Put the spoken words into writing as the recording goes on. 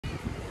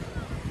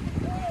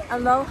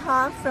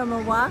Aloha from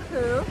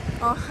Oahu,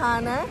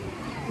 Ohana.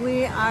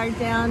 We are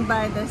down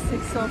by the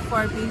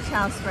 604 Beach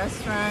House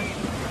restaurant.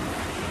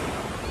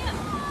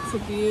 It's a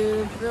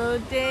beautiful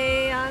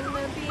day on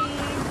the beach.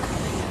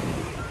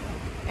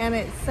 And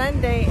it's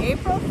Sunday,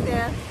 April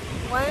 5th,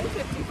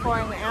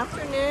 1:54 in the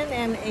afternoon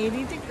and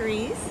 80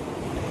 degrees.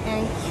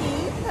 And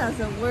Keith has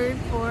a word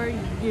for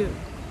you.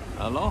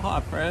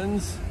 Aloha,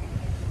 friends.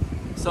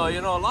 So,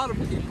 a lot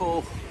of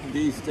people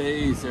these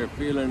days are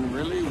feeling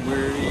really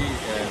weary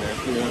and they're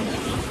feeling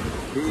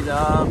beat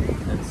up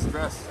and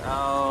stressed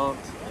out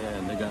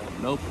and they got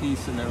no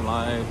peace in their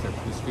life. They're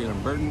just feeling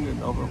burdened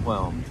and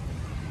overwhelmed.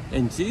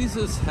 And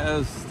Jesus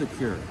has the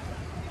cure.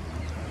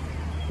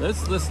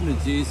 Let's listen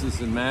to Jesus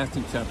in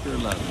Matthew chapter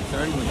 11,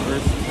 starting with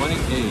verse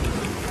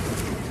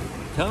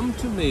 28. Come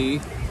to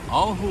me,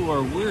 all who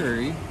are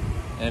weary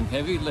and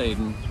heavy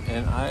laden,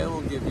 and I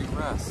will give you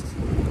rest.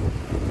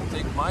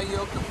 Take my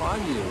yoke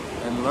upon you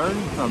and learn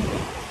from me,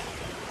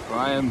 for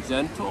I am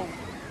gentle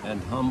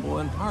and humble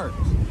in heart,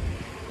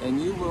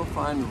 and you will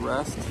find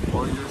rest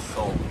for your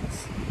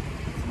souls.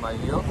 My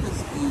yoke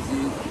is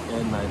easy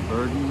and my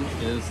burden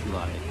is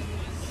light.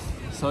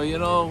 So,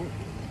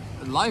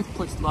 life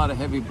puts a lot of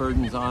heavy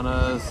burdens on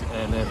us,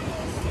 and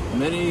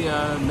many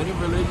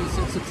religious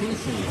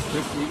institutions,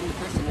 even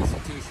Christian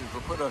institutions,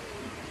 will put a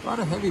lot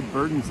of heavy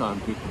burdens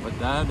on people, but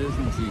that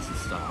isn't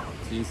Jesus' style.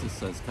 Jesus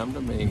says, come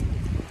to me.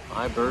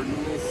 My burden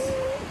is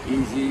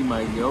easy,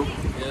 my yoke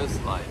is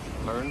light.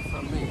 Learn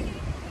from me,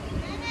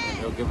 and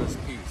he'll give us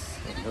peace,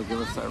 and he'll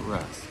give us that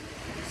rest.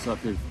 So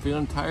if you're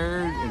feeling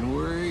tired and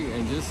weary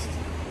and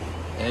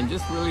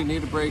just really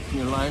need a break in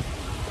your life,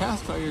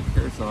 cast all your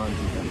cares on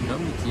Jesus.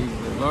 Come to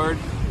Jesus. Lord,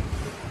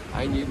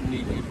 I need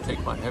you to take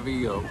my heavy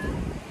yoke.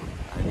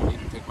 I need you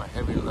to take my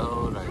heavy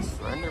load. I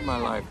surrender my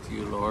life to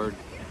you, Lord,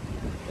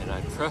 and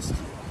I trust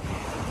you.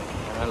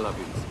 And I love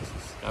you,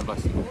 Jesus. God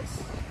bless you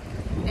guys.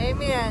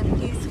 Amen.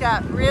 He's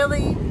got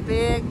really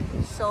big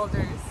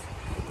shoulders.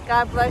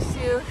 God bless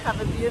you. Have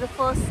a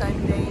beautiful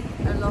Sunday.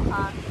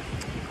 Aloha.